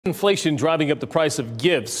Inflation driving up the price of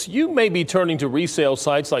gifts. You may be turning to resale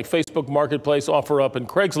sites like Facebook Marketplace, OfferUp, and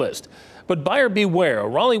Craigslist. But buyer beware. A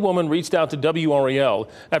Raleigh woman reached out to WRAL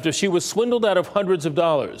after she was swindled out of hundreds of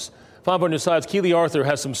dollars. 5 on your side's Keely Arthur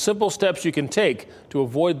has some simple steps you can take to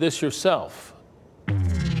avoid this yourself.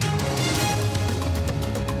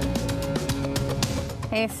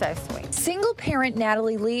 He's so sweet. Single parent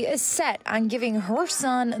Natalie Lee is set on giving her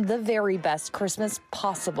son the very best Christmas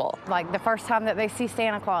possible. Like the first time that they see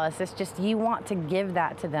Santa Claus, it's just you want to give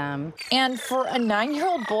that to them. And for a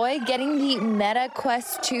 9-year-old boy, getting the Meta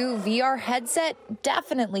Quest 2 VR headset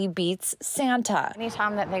definitely beats Santa.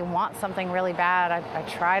 Anytime that they want something really bad, I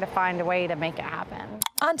try to find a way to make it happen.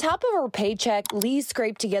 On top of her paycheck, Lee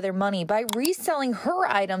scraped together money by reselling her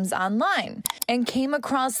items online and came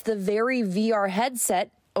across the very VR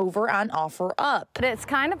headset over on OfferUp. But it's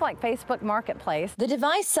kind of like Facebook Marketplace. The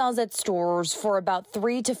device sells at stores for about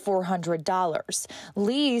 $300 to $400.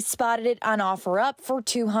 Lee spotted it on OfferUp for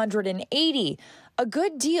 $280. A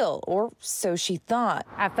good deal, or so she thought.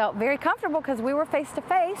 I felt very comfortable because we were face to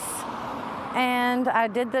face, and I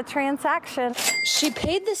did the transaction. She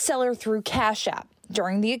paid the seller through Cash App.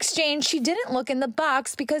 During the exchange, she didn't look in the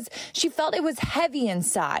box because she felt it was heavy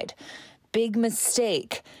inside. Big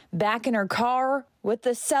mistake. Back in her car with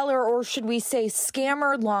the seller, or should we say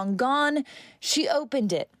scammer, long gone, she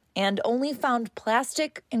opened it and only found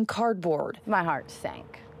plastic and cardboard. My heart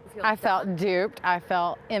sank. I felt duped. I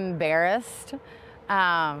felt embarrassed.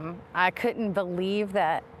 I couldn't believe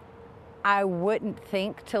that I wouldn't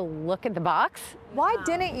think to look at the box. Why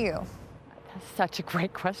didn't you? That's such a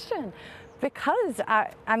great question. Because,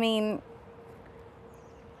 I mean,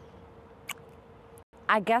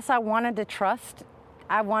 I guess I wanted to trust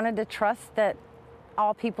that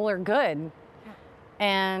all people are good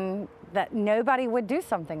and that nobody would do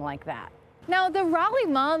something like that. Now, the Raleigh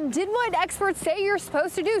mom did what experts say you're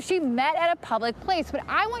supposed to do. She met at a public place, but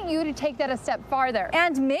I want you to take that a step farther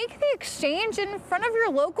and make the exchange in front of your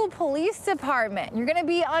local police department. You're going to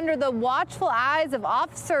be under the watchful eyes of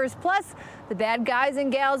officers, plus the bad guys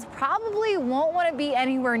and gals probably won't want to be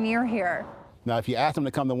anywhere near here. Now, if you ask them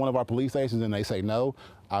to come to one of our police stations and they say no,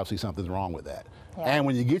 obviously something's wrong with that. Yeah. And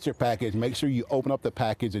when you get your package, make sure you open up the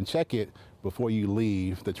package and check it before you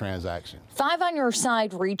leave the transaction. 5 on Your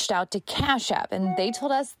Side reached out to Cash App, and they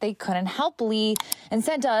told us they couldn't help Lee and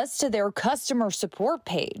sent us to their customer support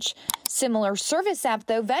page. Similar service app,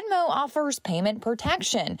 though, Venmo offers payment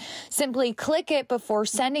protection. Simply click it before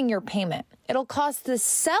sending your payment. It'll cost the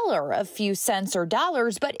seller a few cents or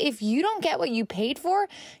dollars, but if you don't get what you paid for,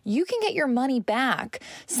 you can get your money back,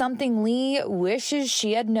 something Lee wishes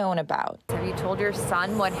she had known about. Have you told your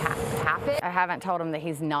son what happened? I haven't told him that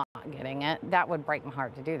he's not getting it. That would break my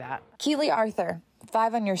heart to do that. Keely Arthur,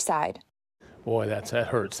 5 on Your Side. Boy, that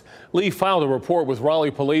hurts. Lee filed a report with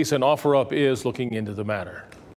Raleigh police, and OfferUp is looking into the matter.